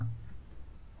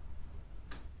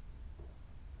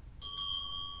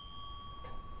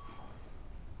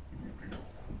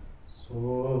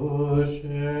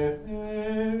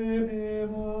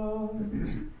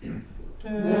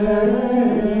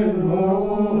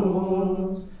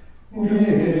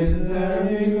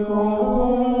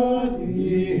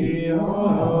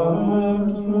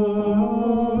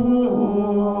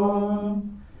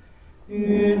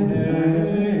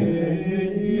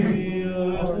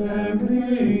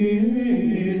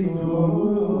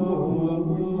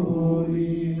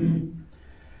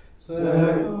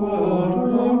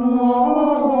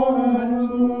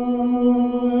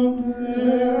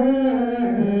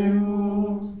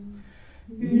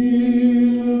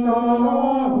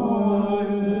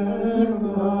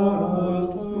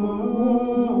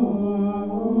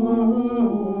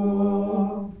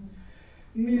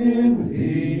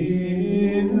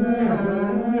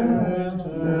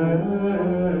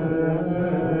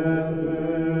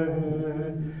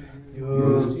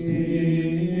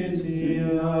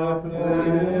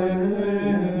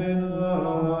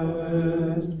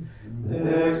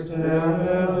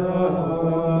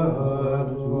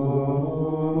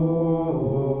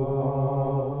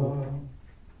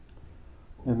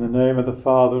In the name of the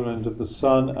Father, and of the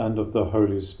Son, and of the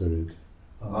Holy Spirit.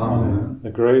 Amen. The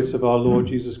grace of our Lord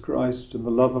Jesus Christ, and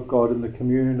the love of God, and the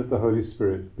communion of the Holy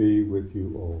Spirit be with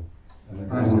you all.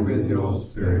 And with your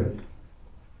spirit.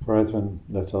 Brethren,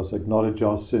 let us acknowledge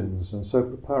our sins, and so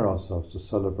prepare ourselves to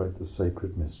celebrate the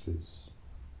sacred mysteries.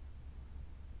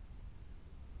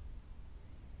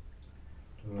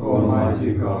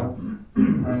 Almighty God,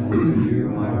 and with you,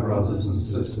 my brothers and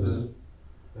sisters,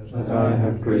 that I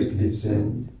have greatly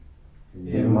sinned,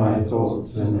 in my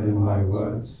thoughts and in my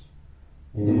words,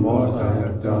 in what I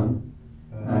have done,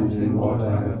 and in what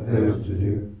I have failed to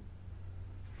do,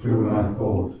 through my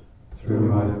fault, through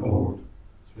my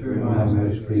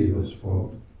most grievous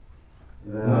fault.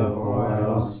 Therefore I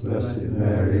ask Blessed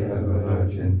Mary, ever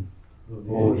Virgin,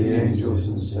 all the angels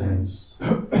and saints,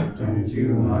 and you,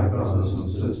 my brothers and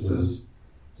sisters,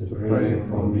 to pray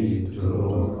for me to the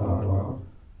Lord our God.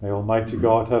 May Almighty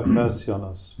God have mercy on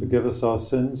us, forgive us our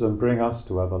sins, and bring us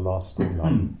to everlasting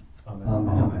life. Amen.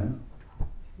 Amen.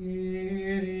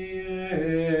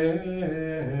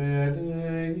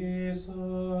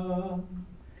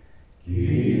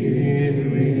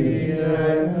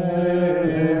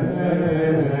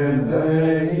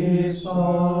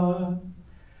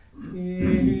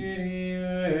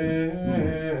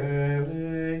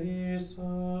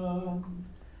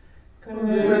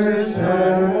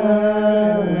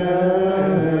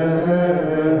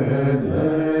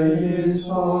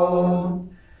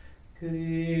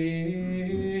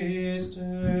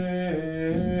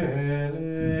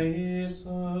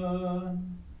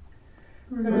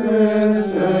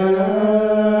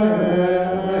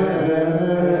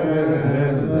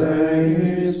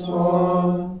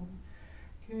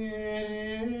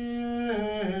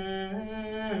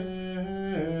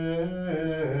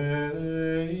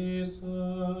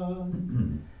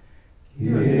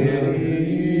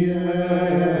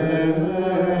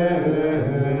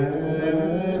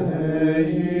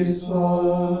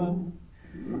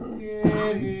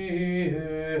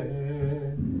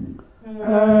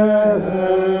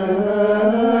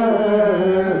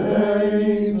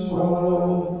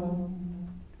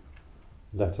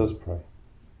 Let us pray.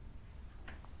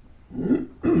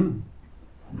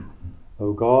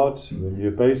 O God, who in the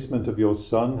abasement of your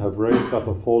Son have raised up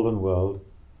a fallen world,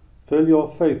 fill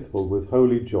your faithful with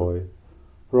holy joy,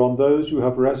 for on those you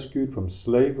have rescued from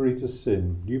slavery to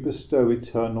sin, you bestow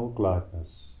eternal gladness.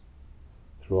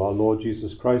 Through our Lord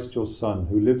Jesus Christ, your Son,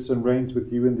 who lives and reigns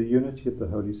with you in the unity of the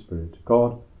Holy Spirit,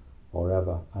 God, for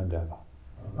ever and ever.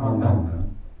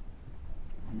 Amen.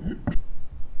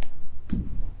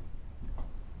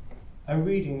 A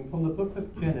reading from the book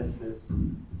of Genesis.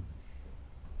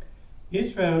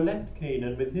 Israel left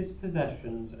Canaan with his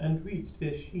possessions and reached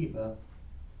Beersheba.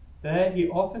 There he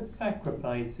offered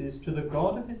sacrifices to the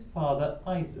God of his father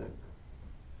Isaac.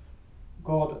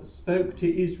 God spoke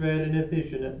to Israel in a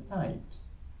vision at night.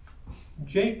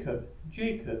 "Jacob,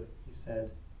 Jacob," he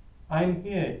said. "I'm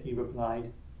here," he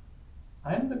replied.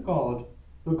 "I am the God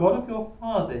of your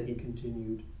father," he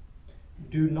continued.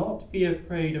 "Do not be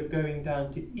afraid of going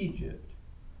down to Egypt,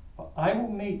 for I will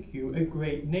make you a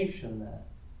great nation there.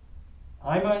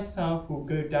 I myself will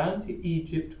go down to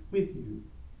Egypt with you.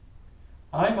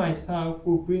 I myself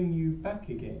will bring you back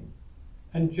again,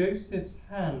 and Joseph's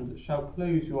hand shall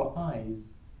close your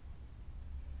eyes."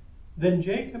 Then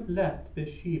Jacob left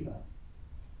Beersheba.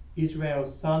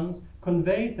 Israel's sons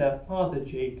conveyed their father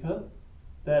Jacob,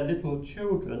 their little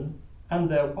children, and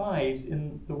their wives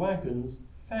in the wagons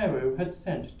Pharaoh had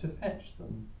sent to fetch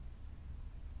them.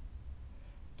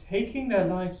 Taking their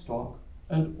livestock,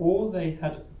 and all they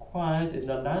had acquired in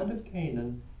the land of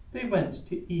Canaan, they went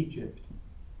to Egypt,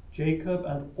 Jacob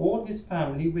and all his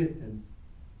family with him,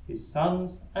 his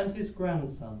sons and his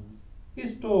grandsons,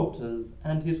 his daughters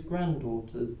and his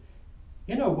granddaughters.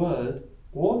 In a word,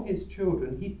 all his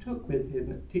children he took with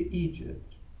him to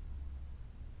Egypt.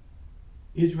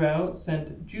 Israel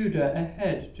sent Judah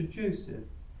ahead to Joseph,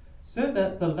 so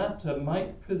that the latter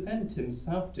might present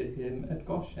himself to him at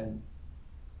Goshen.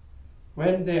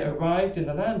 When they arrived in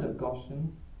the land of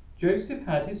Goshen, Joseph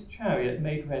had his chariot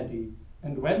made ready,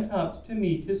 and went up to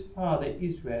meet his father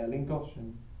Israel in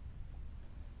Goshen.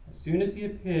 As soon as he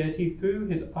appeared, he threw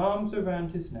his arms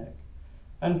around his neck,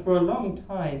 and for a long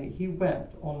time he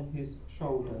wept on his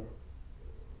shoulder.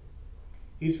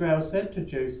 Israel said to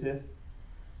Joseph,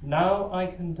 "Now I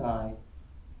can die,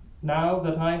 now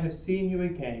that I have seen you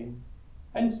again,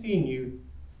 and seen you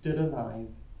still alive."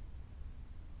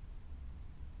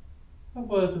 A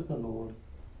word of the Lord.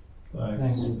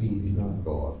 Thanks be to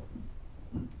God.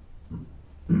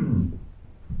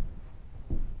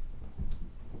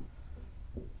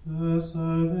 The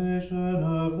salvation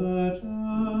of the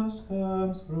just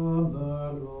comes from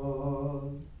the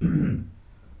Lord.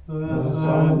 The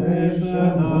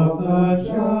salvation of the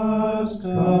just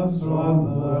comes from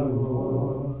the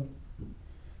Lord.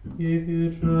 If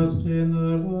you trust in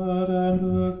the Lord and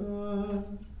do good,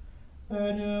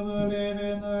 then you will live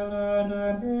in the land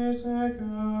and be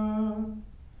secure.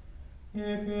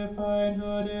 If you find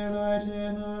your delight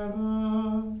in the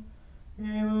Lord,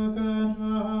 He will grant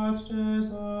your heart's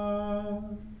desire.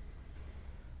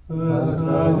 The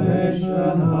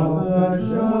salvation of the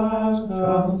just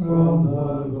comes from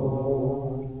the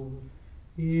Lord.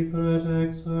 He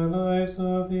protects the lives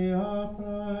of the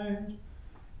upright.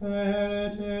 Their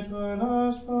heritage will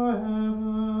last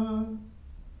forever.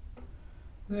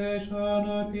 They shall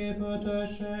not be put to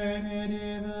shame in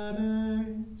evil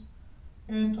days.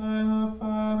 In time of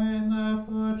famine their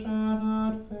food shall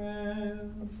not fail.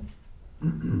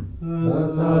 The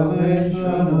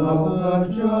salvation of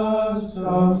the just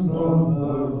comes from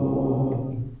the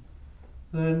Lord.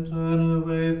 Then turn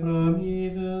away from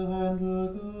evil and do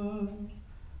good,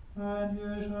 and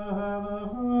you shall have a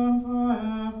home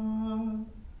forever.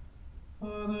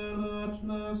 For the Lord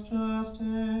loves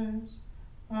justice,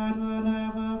 and will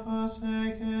never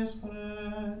forsake his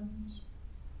friends.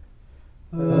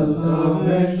 The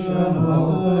salvation of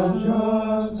the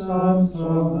just comes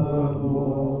from the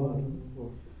Lord.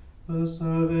 The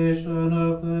salvation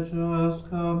of the just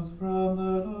comes from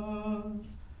the Lord,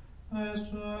 a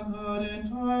stronghold in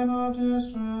time of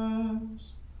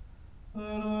distress. The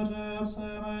Lord helps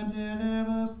them and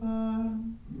delivers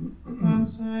them, and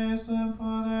saves them,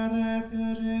 for their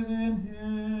refuge is in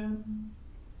Him.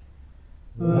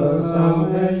 The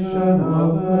salvation of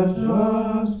the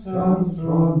just comes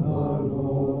from the Lord.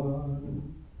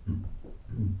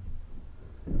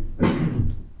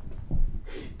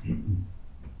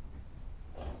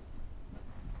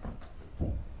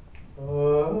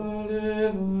 Alleluia.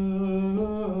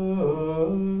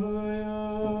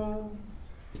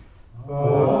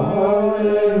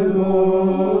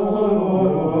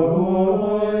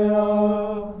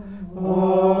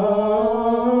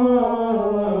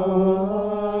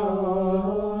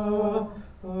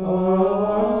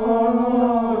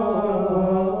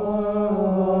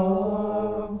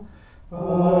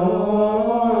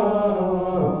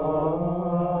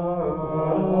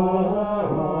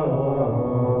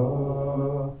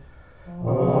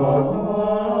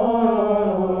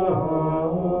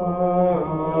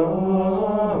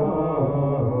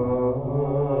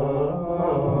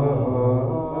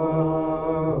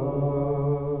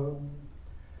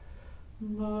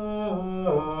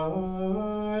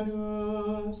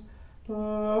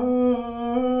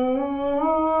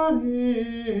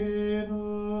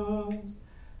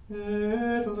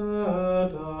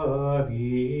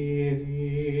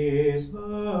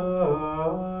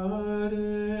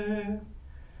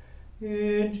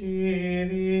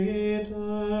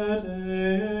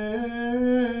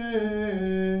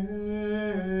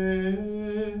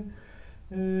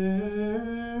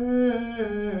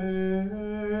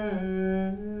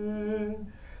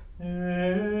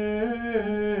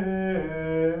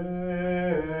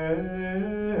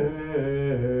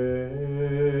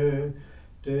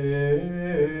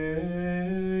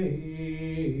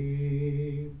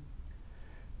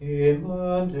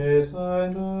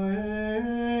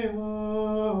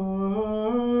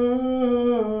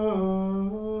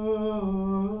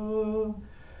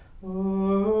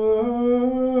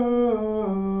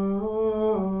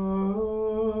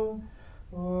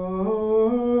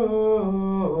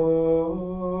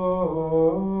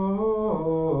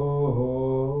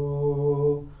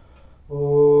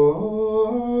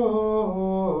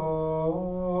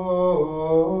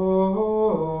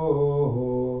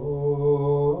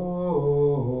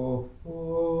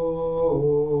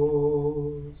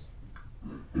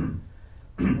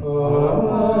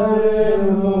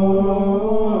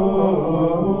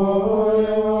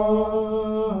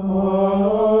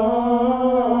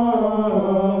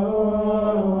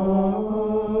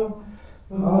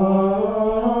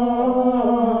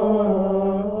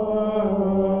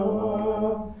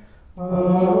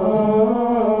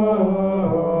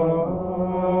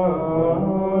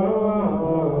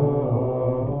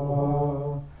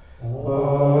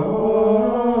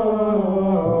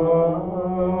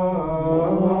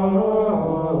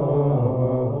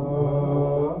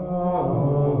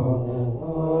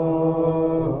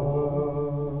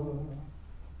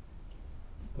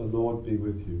 The Lord be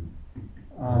with you.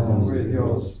 And with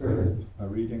your spirit. A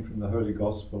reading from the Holy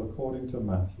Gospel according to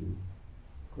Matthew.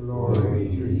 Glory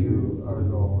to you,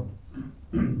 O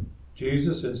Lord.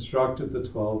 Jesus instructed the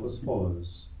 12 as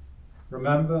follows.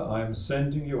 Remember, I am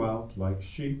sending you out like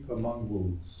sheep among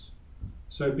wolves.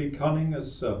 So be cunning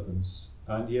as serpents,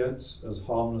 and yet as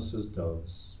harmless as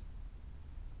doves.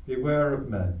 Beware of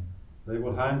men. They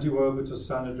will hand you over to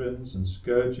Sanhedrins and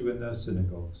scourge you in their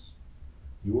synagogues.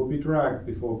 You will be dragged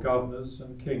before governors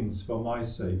and kings for my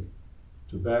sake,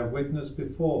 to bear witness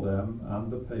before them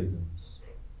and the pagans.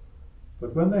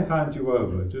 But when they hand you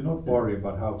over, do not worry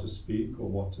about how to speak or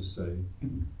what to say.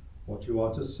 What you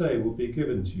are to say will be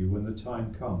given to you when the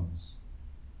time comes,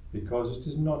 because it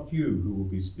is not you who will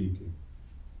be speaking.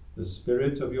 The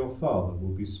Spirit of your Father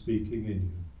will be speaking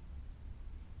in you.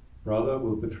 Brother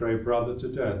will betray brother to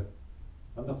death,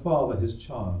 and the father his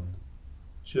child.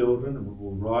 Children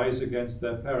will rise against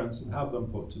their parents and have them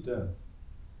put to death.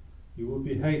 You will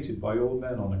be hated by all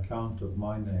men on account of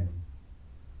my name.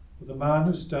 But the man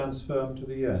who stands firm to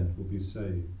the end will be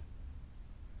saved.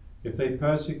 If they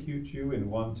persecute you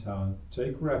in one town,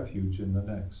 take refuge in the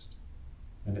next.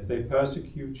 And if they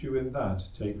persecute you in that,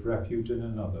 take refuge in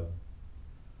another.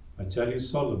 I tell you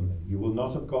solemnly, you will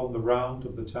not have gone the round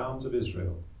of the towns of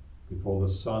Israel before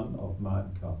the Son of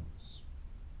Man comes.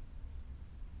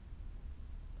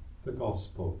 The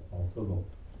Gospel of the Lord.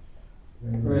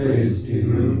 Praise to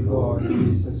you, Lord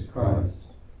Jesus Christ.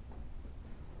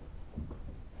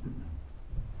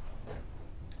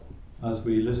 As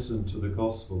we listen to the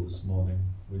Gospel this morning,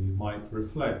 we might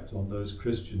reflect on those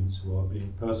Christians who are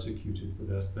being persecuted for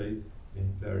their faith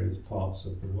in various parts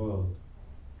of the world.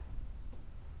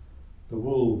 The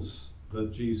wolves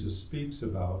that Jesus speaks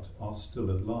about are still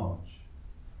at large.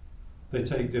 They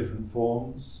take different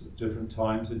forms at different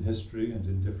times in history and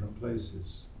in different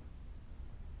places.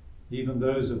 Even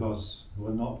those of us who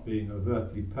are not being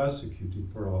overtly persecuted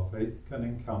for our faith can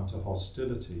encounter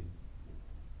hostility.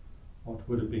 What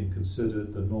would have been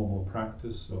considered the normal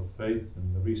practice of faith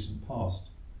in the recent past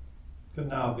can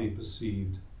now be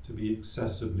perceived to be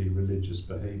excessively religious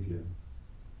behaviour.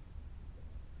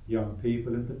 Young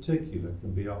people in particular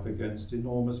can be up against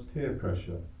enormous peer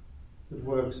pressure that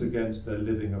works against their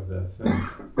living of their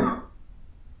faith.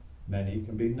 Many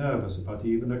can be nervous about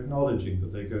even acknowledging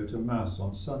that they go to Mass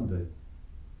on Sunday,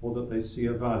 or that they see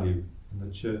a value in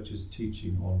the Church's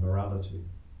teaching on morality.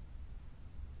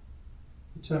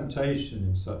 The temptation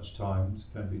in such times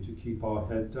can be to keep our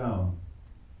head down.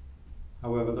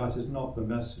 However, that is not the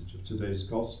message of today's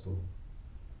Gospel.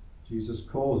 Jesus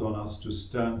calls on us to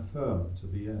stand firm to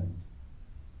the end.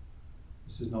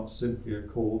 This is not simply a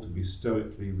call to be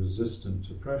stoically resistant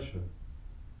to pressure.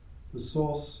 The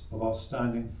source of our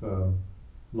standing firm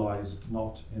lies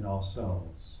not in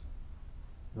ourselves.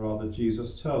 Rather,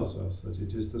 Jesus tells us that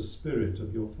it is the Spirit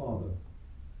of your Father,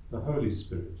 the Holy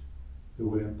Spirit, who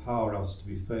will empower us to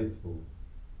be faithful,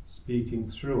 speaking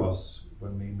through us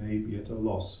when we may be at a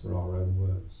loss for our own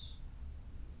words.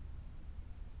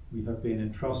 We have been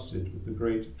entrusted with the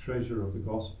great treasure of the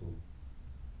Gospel.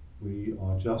 We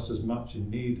are just as much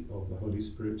in need of the Holy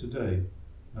Spirit today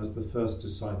as the first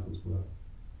disciples were,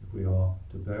 if we are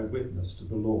to bear witness to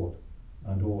the Lord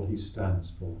and all he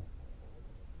stands for.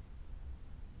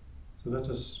 So let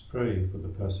us pray for the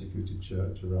persecuted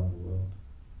church around the world.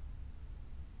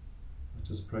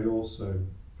 Let us pray also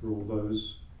for all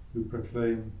those who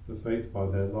proclaim the faith by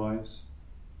their lives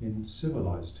in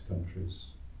civilized countries,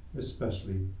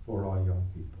 especially for our young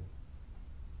people.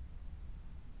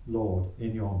 Lord,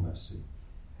 in your mercy,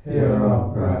 hear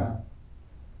our prayer.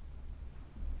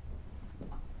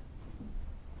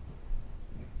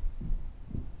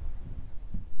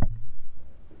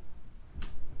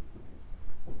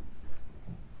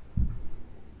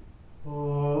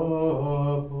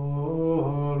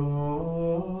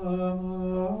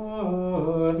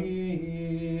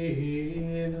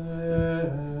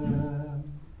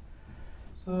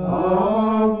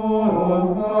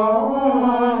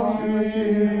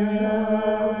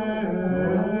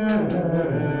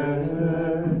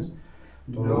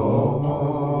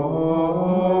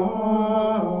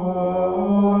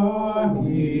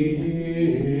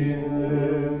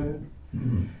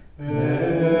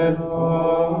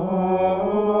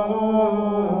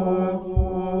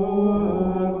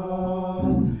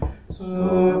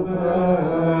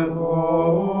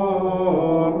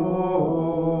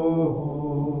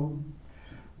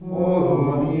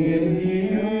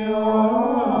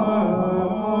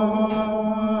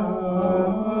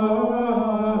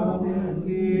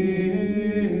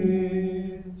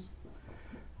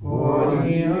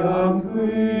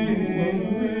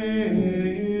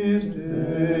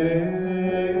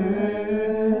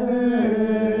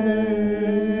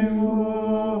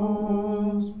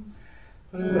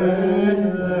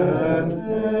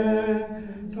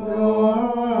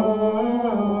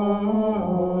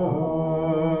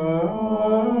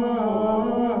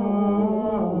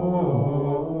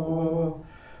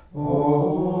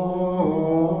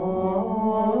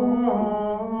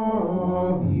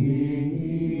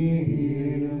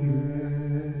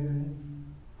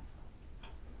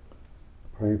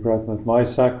 my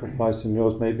sacrifice and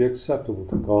yours may be acceptable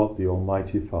to God, the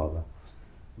Almighty Father.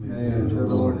 May the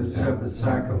Lord accept the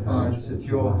sacrifice at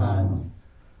your hands,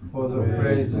 for the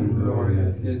praise and glory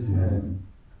of his name,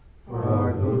 for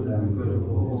our good and good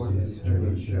of all his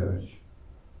holy church.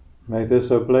 May this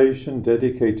oblation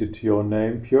dedicated to your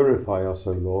name purify us,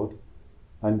 O Lord,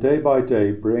 and day by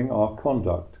day bring our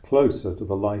conduct closer to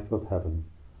the life of heaven,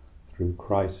 through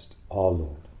Christ our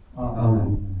Lord.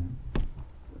 Amen.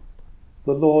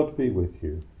 The Lord be with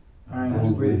you.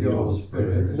 And with your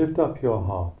spirit. Lift up your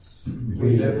hearts.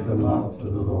 We lift them up to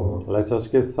the Lord. Let us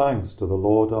give thanks to the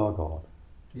Lord our God.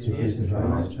 It is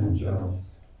right and just.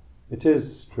 It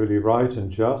is truly right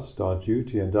and just, our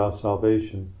duty and our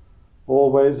salvation,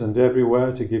 always and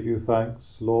everywhere to give you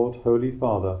thanks, Lord, Holy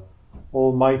Father,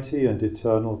 Almighty and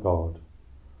eternal God.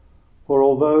 For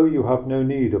although you have no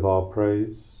need of our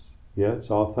praise, yet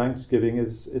our thanksgiving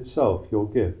is itself your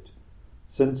gift,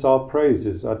 since our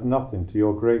praises add nothing to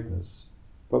your greatness,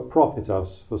 but profit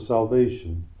us for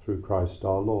salvation through Christ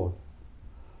our Lord.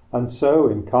 And so,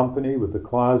 in company with the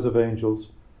choirs of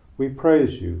angels, we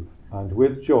praise you, and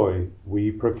with joy we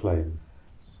proclaim.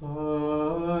 Sanctus,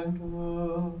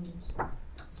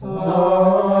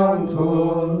 Sanctus,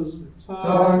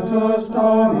 Sanctus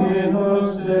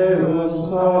Dominus Deus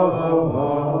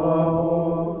Sabaoth,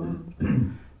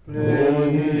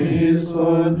 Plenis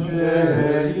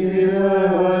concedi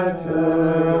et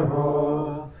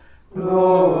terra,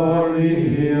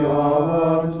 gloria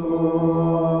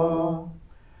tua.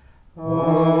 Hosanna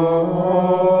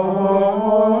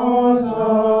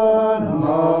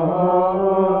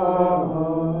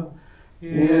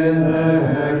in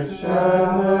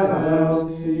excelsis,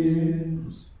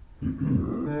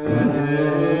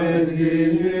 benedictus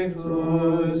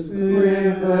qui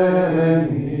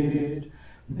venit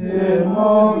in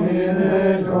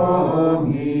nomine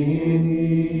Domini.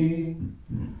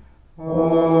 Hosanna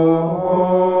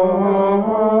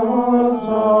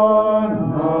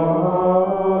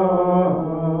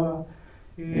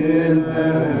in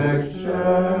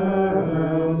excelsis.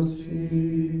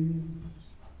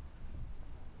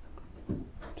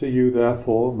 To you,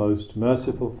 therefore, most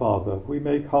merciful Father, we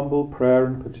make humble prayer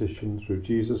and petition through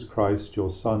Jesus Christ,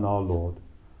 your Son, our Lord,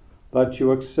 that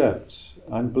you accept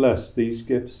and bless these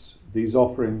gifts, these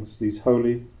offerings, these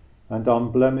holy and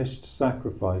unblemished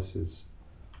sacrifices,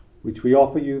 which we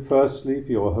offer you firstly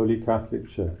for your Holy Catholic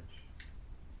Church.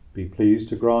 Be pleased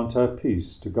to grant her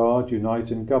peace, to guard, unite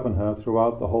and govern her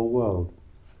throughout the whole world,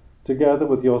 together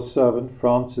with your servant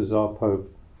Francis our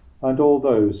Pope, and all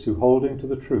those who, holding to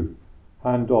the truth,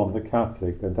 hand on the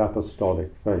Catholic and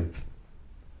Apostolic faith.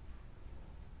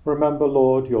 Remember,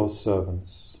 Lord, your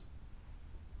servants,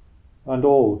 and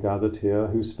all gathered here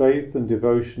whose faith and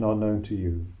devotion are known to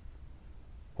you.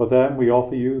 For them we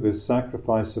offer you this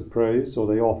sacrifice of praise, or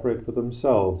they offer it for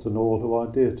themselves and all who are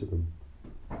dear to them,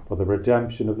 for the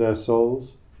redemption of their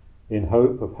souls, in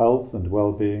hope of health and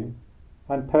well-being,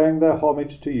 and paying their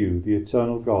homage to you, the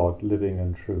eternal God, living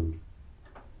and true.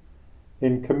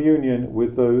 In communion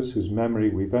with those whose memory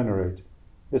we venerate,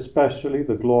 especially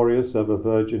the glorious ever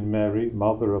Virgin Mary,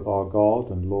 Mother of our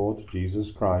God and Lord Jesus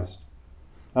Christ,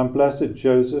 and blessed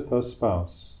Joseph, her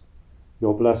spouse,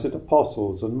 your blessed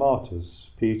apostles and martyrs,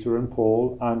 Peter and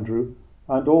Paul, Andrew,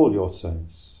 and all your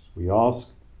saints, we ask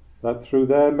that through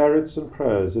their merits and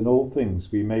prayers in all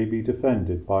things we may be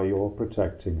defended by your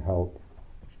protecting help.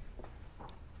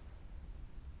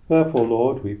 Therefore,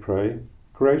 Lord, we pray,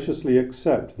 graciously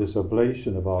accept this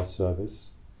oblation of our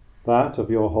service, that of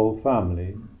your whole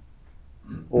family.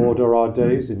 Order our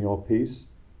days in your peace,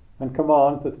 and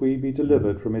command that we be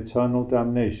delivered from eternal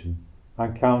damnation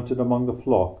and counted among the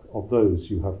flock of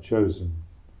those you have chosen.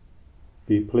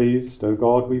 Be pleased, O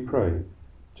God, we pray,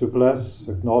 to bless,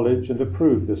 acknowledge, and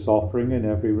approve this offering in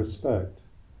every respect.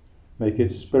 Make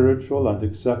it spiritual and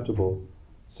acceptable,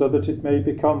 so that it may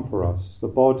become for us the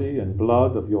body and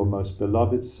blood of your most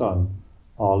beloved Son,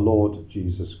 our Lord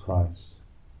Jesus Christ.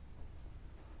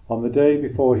 On the day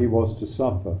before he was to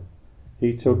suffer,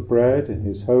 he took bread in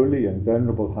his holy and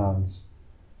venerable hands,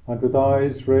 and with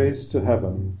eyes raised to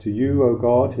heaven, to you, O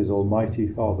God, his almighty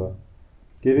Father,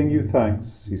 giving you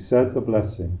thanks, he said the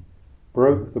blessing,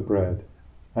 broke the bread,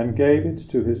 and gave it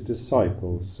to his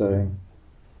disciples, saying,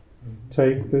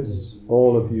 "Take this,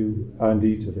 all of you, and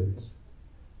eat of it,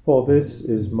 for this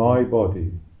is my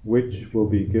body, which will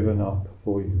be given up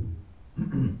for you."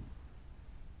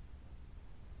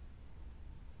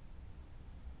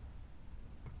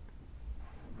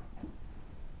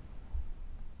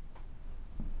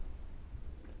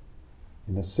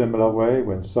 In a similar way,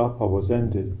 when supper was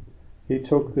ended, he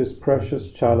took this precious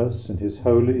chalice in his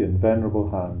holy and venerable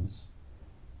hands,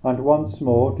 And once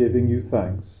more, giving you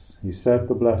thanks, he said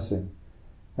the blessing,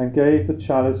 and gave the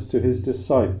chalice to his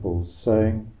disciples,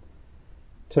 saying,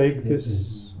 "Take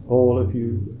this, all of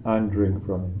you, and drink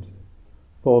from it.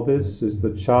 For this is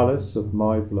the chalice of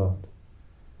my blood,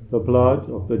 the blood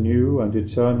of the new and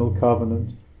eternal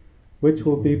covenant, which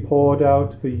will be poured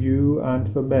out for you and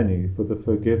for many for the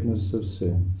forgiveness of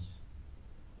sins.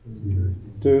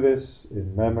 Do this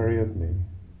in memory of me."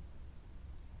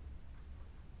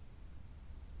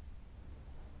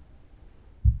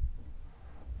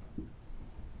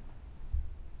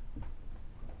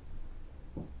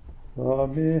 The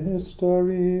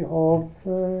mystery of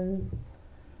faith.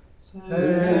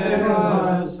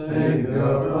 Saviour,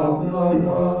 Saviour of the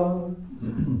world,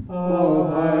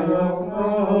 by your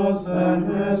cross and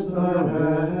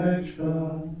resurrection,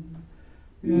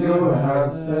 you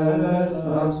have set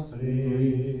us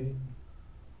free.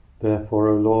 Therefore,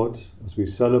 O Lord, as we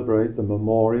celebrate the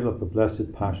memorial of the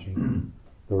Blessed Passion,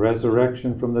 the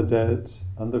resurrection from the dead,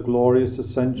 and the glorious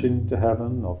ascension to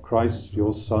heaven of Christ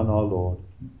your Son, our Lord,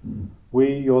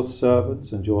 we, your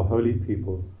servants and your holy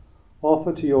people,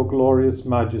 offer to your glorious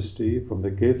majesty from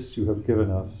the gifts you have given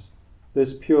us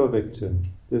this pure victim,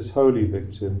 this holy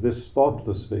victim, this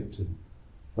spotless victim,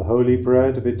 the holy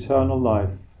bread of eternal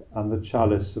life and the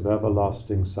chalice of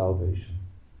everlasting salvation.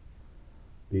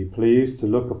 Be pleased to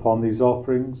look upon these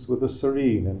offerings with a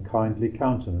serene and kindly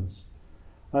countenance,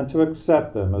 and to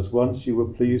accept them as once you were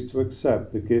pleased to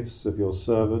accept the gifts of your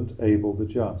servant Abel the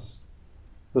just,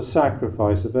 the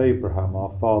sacrifice of Abraham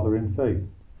our father in faith,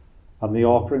 and the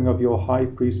offering of your high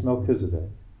priest Melchizedek,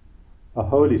 a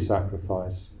holy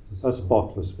sacrifice, a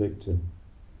spotless victim.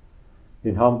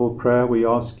 In humble prayer we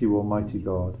ask you, Almighty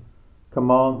God,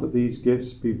 command that these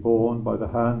gifts be borne by the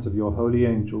hands of your holy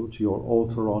angel to your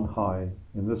altar on high,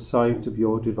 in the sight of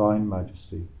your divine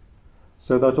majesty,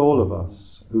 so that all of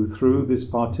us, who through this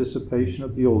participation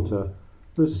at the altar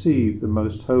receive the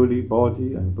most holy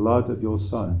body and blood of your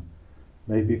Son,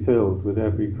 may be filled with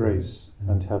every grace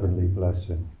and heavenly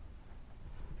blessing.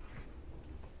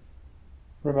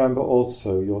 Remember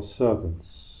also your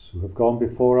servants, who have gone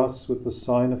before us with the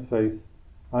sign of faith,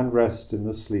 and rest in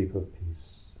the sleep of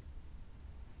peace.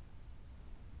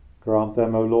 Grant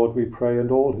them, O Lord, we pray, and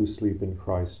all who sleep in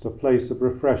Christ, a place of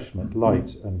refreshment,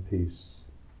 light, and peace.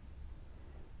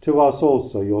 To us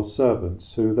also, your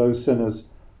servants, who, though sinners,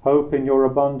 hope in your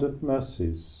abundant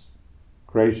mercies,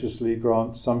 graciously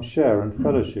grant some share and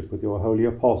fellowship with your holy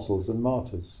apostles and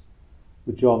martyrs,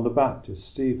 with John the Baptist,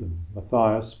 Stephen,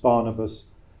 Matthias, Barnabas,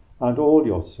 and all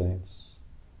your saints.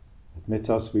 Admit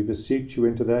us, we beseech you,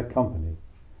 into their company,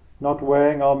 not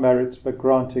weighing our merits, but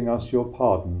granting us your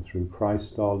pardon through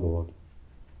Christ our Lord,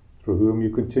 through whom you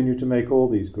continue to make all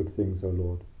these good things, O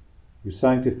Lord. You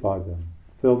sanctify them,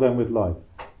 fill them with life,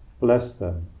 bless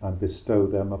them, and bestow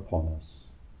them upon us.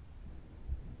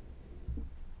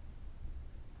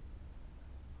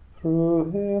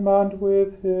 Through him, and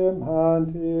with him,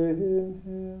 and in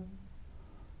him,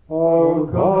 O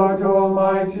God,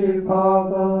 Almighty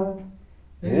Father,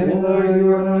 in the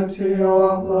unity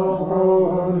of the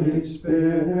Holy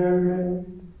Spirit,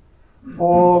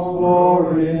 all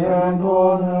glory and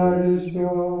honor is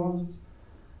yours,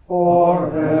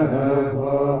 forever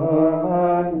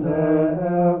and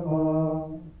ever.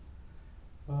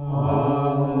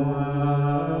 Amen.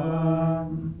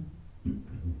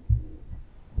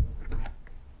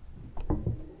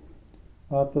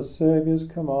 At the Saviour's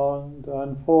command,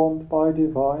 and formed by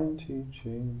divine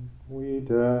teaching, we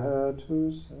dare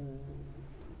to say,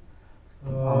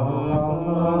 Our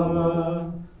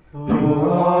Father, who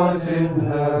art in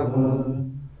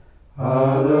heaven,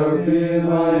 hallowed be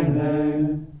thy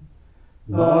name.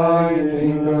 Thy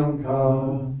kingdom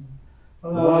come,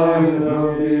 thy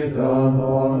will be done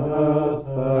on earth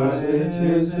as it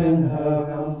is in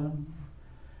heaven.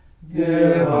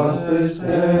 Give us this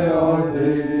day our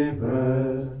daily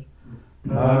bread,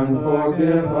 and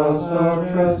forgive us our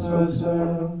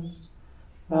trespasses,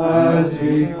 as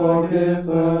we forgive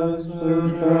those who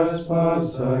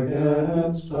trespass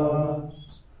against us.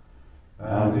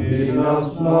 And lead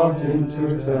us not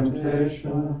into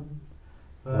temptation,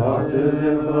 but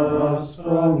deliver us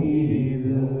from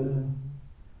evil.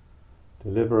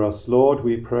 Deliver us, Lord,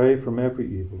 we pray, from every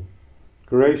evil.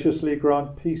 Graciously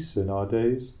grant peace in our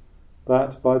days,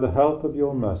 that by the help of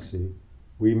your mercy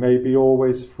we may be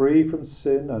always free from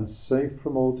sin and safe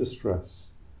from all distress,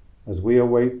 as we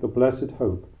await the blessed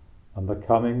hope and the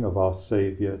coming of our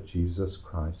Saviour Jesus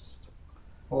Christ.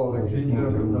 For the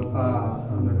kingdom, the power,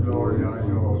 and the glory are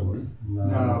yours,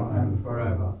 now and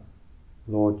forever.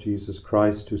 Lord Jesus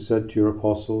Christ, who said to your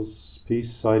apostles,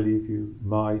 "Peace I leave you,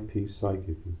 my peace I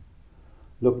give you,"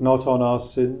 Look not on our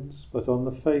sins, but on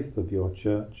the faith of your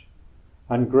Church,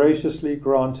 and graciously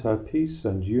grant her peace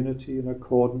and unity in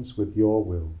accordance with your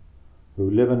will, who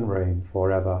live and reign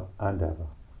for ever and ever.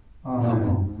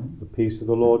 Amen. The peace of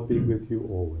the Lord be with you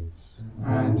always.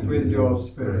 And with your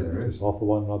spirit. Let us offer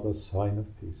one another a sign of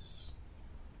peace.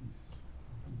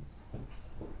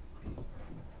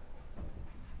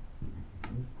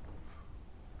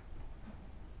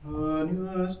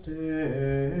 Agnus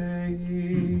Dei,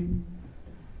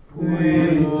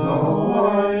 Qui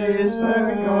tollis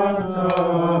peccata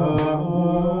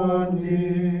mundi,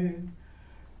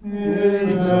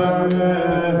 miserere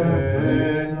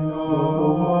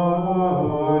nobis.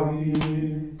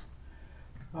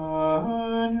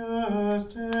 Agnus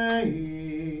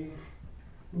Dei,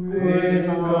 Qui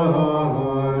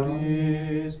tollis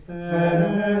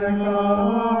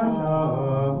peccata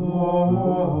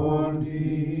mundi,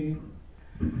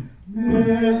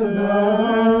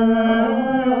 miserere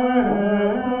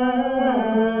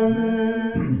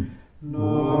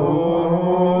nobis.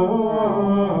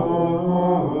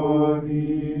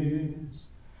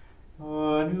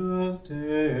 Agnus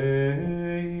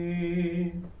Dei,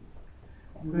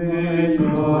 Qui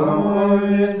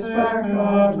tollis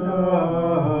peccata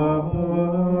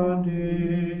mundi,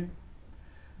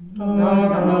 dona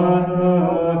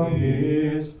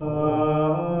nobis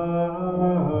pacem.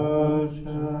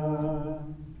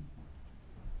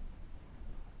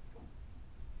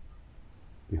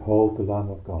 Behold the Lamb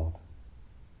of God.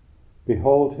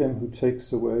 Behold him who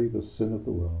takes away the sin of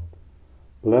the world.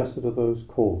 Blessed are those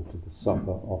called to the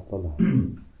supper of the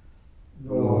Lamb.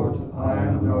 Lord, I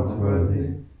am not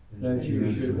worthy that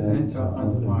you should enter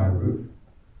under my roof,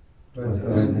 but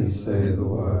only say the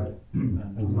word,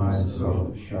 and my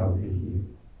soul shall be healed.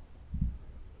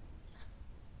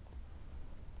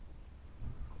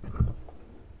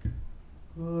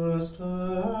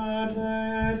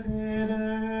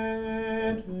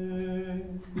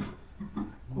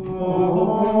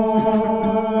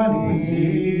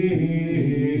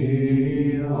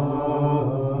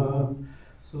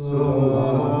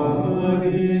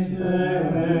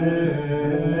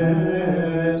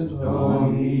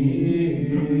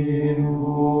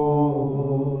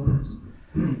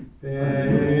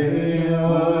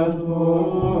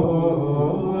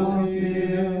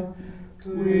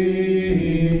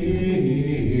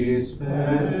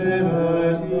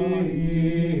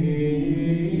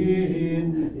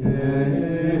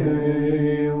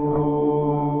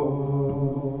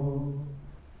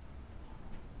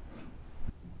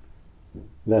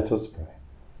 Let us pray.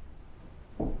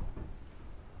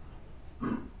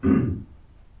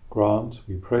 Grant,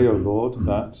 we pray, O Lord,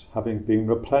 that, having been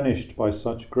replenished by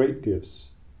such great gifts,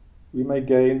 we may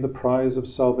gain the prize of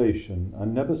salvation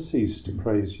and never cease to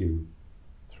praise you,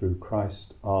 through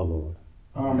Christ our Lord.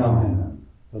 Amen.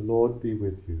 The Lord be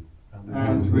with you.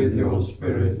 And with your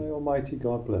spirit. May Almighty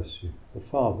God bless you, the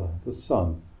Father, the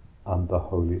Son, and the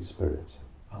Holy Spirit.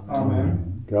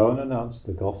 Amen. Go and announce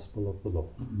the gospel of the Lord.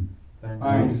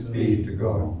 Thanks be to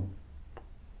God.